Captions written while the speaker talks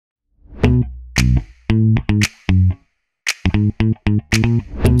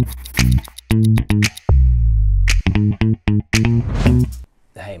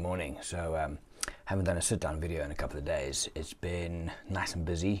Haven't done a sit-down video in a couple of days. It's been nice and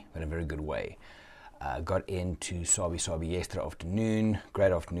busy, but in a very good way. Got into Sabi yesterday afternoon.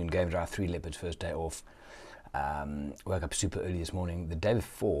 Great afternoon, game drive, 3 leopards, first day off. Woke up super early this morning. The day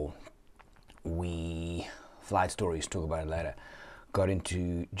before, we, flight stories, talk about it later, got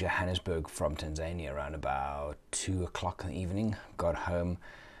into Johannesburg from Tanzania around about 2 o'clock in the evening. Got home,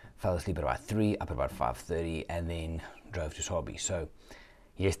 fell asleep at about 3, up at about 5:30, and then drove to Sabi. So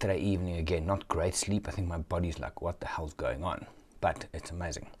yesterday evening, again, not great sleep. I think my body's like, what the hell's going on? But it's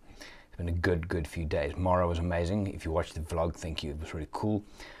amazing. It's been a good few days. Mara was amazing. If you watched the vlog, thank you. It was really cool.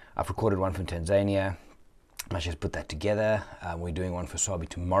 I've recorded one from Tanzania. I just put that together. We're doing one for Sabi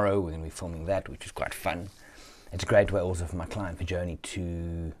tomorrow. We're going to be filming that, which is quite fun. It's a great way also for my client, for Joni,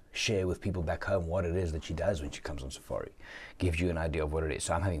 to share with people back home what it is that she does when she comes on safari. Gives you an idea of what it is.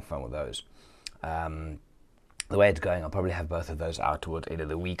 So I'm having fun with those. The way it's going, I'll probably have both of those out towards the end of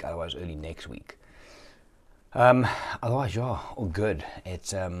the week, otherwise early next week. Otherwise, yeah, all good.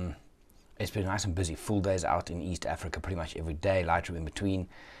 It's been nice and busy. Full days out in East Africa pretty much every day, Lightroom in between.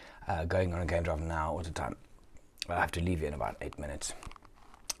 Going on a game drive now all the time. I have to leave you in about 8 minutes.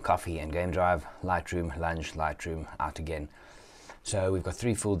 Coffee and game drive, Lightroom, lunch, Lightroom, out again. So we've got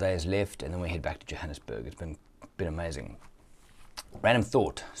 3 full days left, and then we head back to Johannesburg. It's been amazing. Random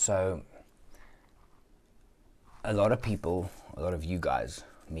thought. So a lot of people, a lot of you guys,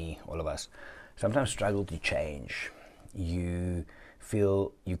 me, all of us, sometimes struggle to change. You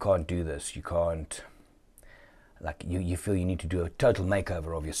feel you can't do this, you can't, like you feel you need to do a total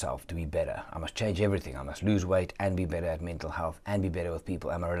makeover of yourself to be better. I must change everything. I must lose weight and be better at mental health and be better with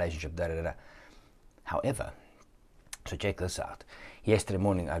people and my relationship, da da da. However, so check this out. Yesterday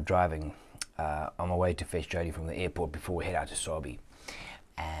morning I'm driving on my way to fetch Jodie from the airport before we head out to Sabi.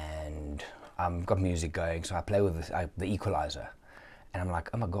 And got music going, so I play with the equalizer. And I'm like,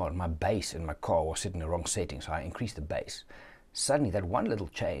 oh my God, my bass in my car was set in the wrong setting, so I increased the bass. Suddenly that one little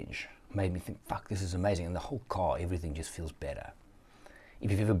change made me think, fuck, this is amazing. And the whole car, everything just feels better. If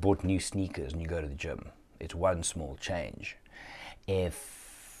you've ever bought new sneakers and you go to the gym, it's one small change.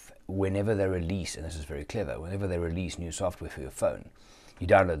 Whenever they release, and this is very clever, whenever they release new software for your phone, you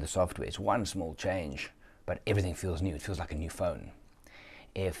download the software, it's one small change, but everything feels new. It feels like a new phone.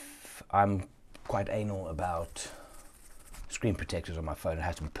 If I'm quite anal about screen protectors on my phone, it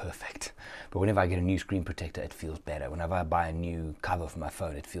has to be perfect. But whenever I get a new screen protector, it feels better. Whenever I buy a new cover for my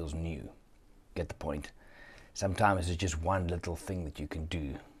phone, it feels new. Get the point? Sometimes it's just one little thing that you can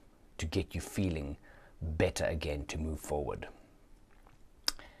do to get you feeling better again, to move forward.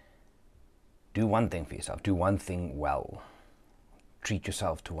 Do one thing for yourself. Do one thing well. Treat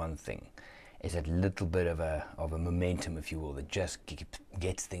yourself to one thing. It's that little bit of a momentum, if you will, that just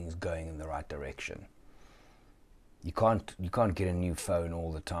gets things going in the right direction. You can't get a new phone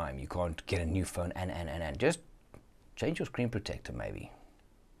all the time. You can't get a new phone and. Just change your screen protector, maybe.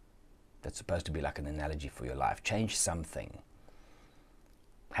 That's supposed to be like an analogy for your life. Change something.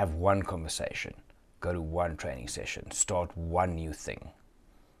 Have one conversation. Go to one training session. Start one new thing.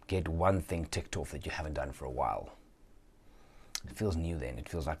 Get one thing ticked off that you haven't done for a while. It feels new then. It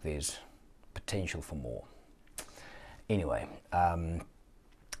feels like there's potential for more. Anyway, I'm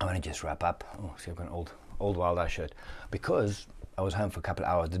going to just wrap up. Oh, see, I've got an old Wild Eye shirt. Because I was home for a couple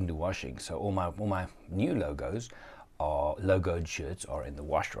of hours, didn't do washing, so all my new logoed shirts are in the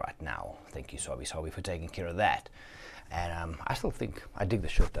wash right now. Thank you, Sabi, for taking care of that. And I still think, I dig the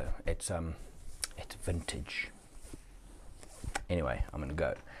shirt though. It's vintage. Anyway, I'm going to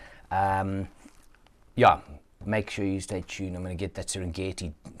go. Yeah, make sure you stay tuned. I'm going to get that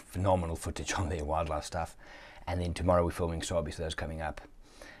Serengeti phenomenal footage on their wildlife stuff. And then tomorrow we're filming Sabi, so that's coming up.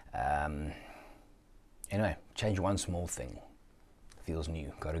 Anyway, change one small thing. Feels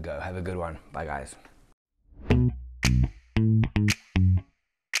new. Gotta go. Have a good one. Bye, guys.